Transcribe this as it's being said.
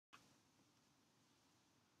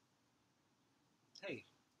Hey,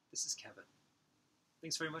 this is Kevin.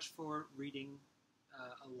 Thanks very much for reading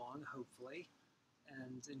along, hopefully,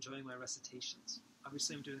 and enjoying my recitations.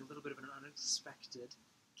 Obviously, I'm doing a little bit of an unexpected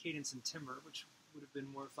cadence and timbre, which would have been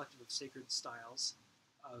more reflective of sacred styles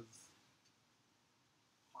of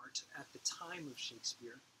art at the time of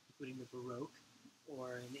Shakespeare, including the Baroque,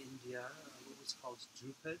 or in India, what was called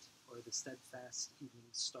Drupad, or the Steadfast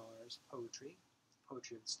Evening Star's poetry of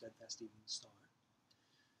the Steadfast Evening Star.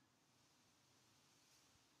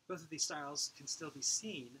 Both of these styles can still be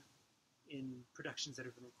seen in productions that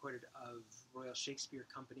have been recorded of Royal Shakespeare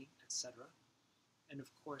Company, etc. And of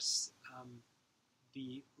course,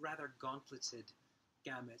 the rather gauntleted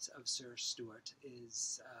gamut of Sir Stewart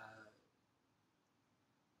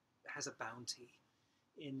has a bounty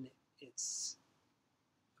in its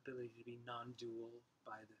ability to be non-dual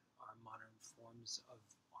by our modern forms of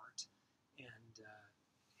art, and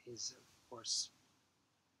his, of course,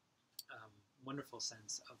 wonderful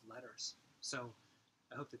sense of letters. So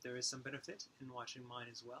I hope that there is some benefit in watching mine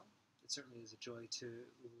as well. It certainly is a joy to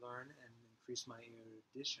learn and increase my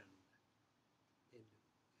erudition in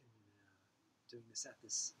doing this at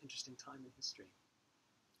this interesting time in history.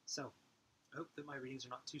 So I hope that my readings are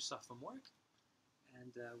not too sophomoric,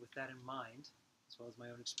 and with that in mind, as well as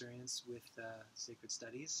my own experience with sacred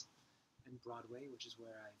studies and Broadway, which is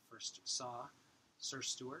where I first saw Sir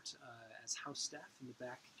Stewart as house staff in the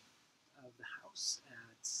back of the house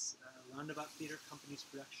at Roundabout Theatre Company's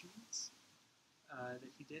productions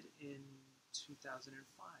that he did in 2005,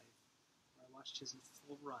 where I watched his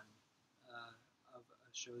full run of a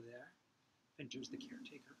show there, Pinter's The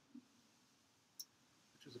Caretaker,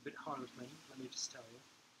 which was a bit harlequin, let me just tell you.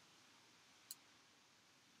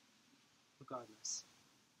 Regardless,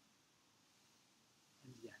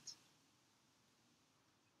 and yet,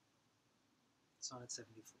 Sonnet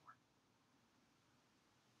 74.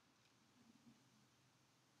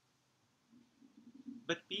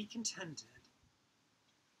 But be contented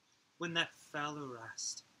when that fallow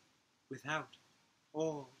rast, without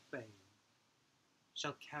all bane,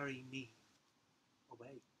 shall carry me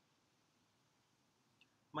away.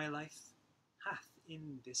 My life hath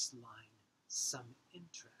in this line some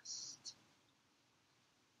interest,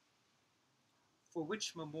 for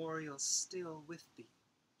which memorial still with thee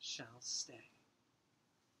shall stay.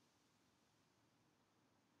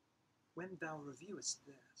 When thou reviewest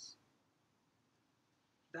this,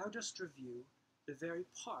 thou dost review the very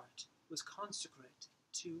part was consecrate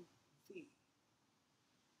to thee.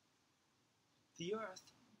 The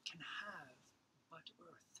earth can have but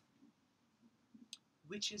earth,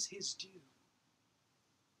 which is his due.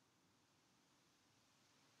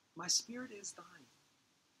 My spirit is thine,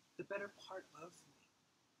 the better part of me.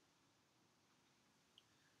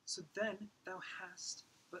 So then thou hast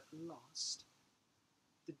but lost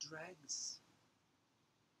the dregs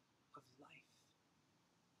of life,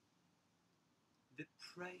 the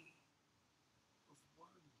prey of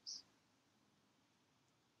worms,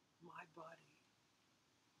 my body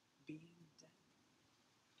being dead,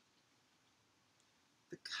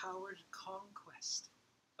 the coward conquest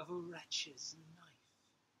of a wretch's knife,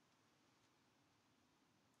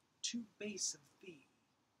 too base of thee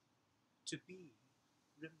to be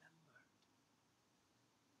remembered.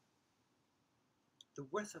 The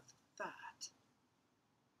worth of that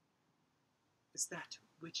is that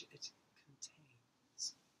which it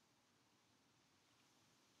contains,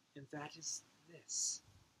 and that is this,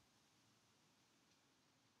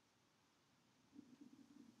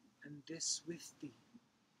 and this with thee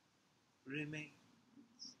remains.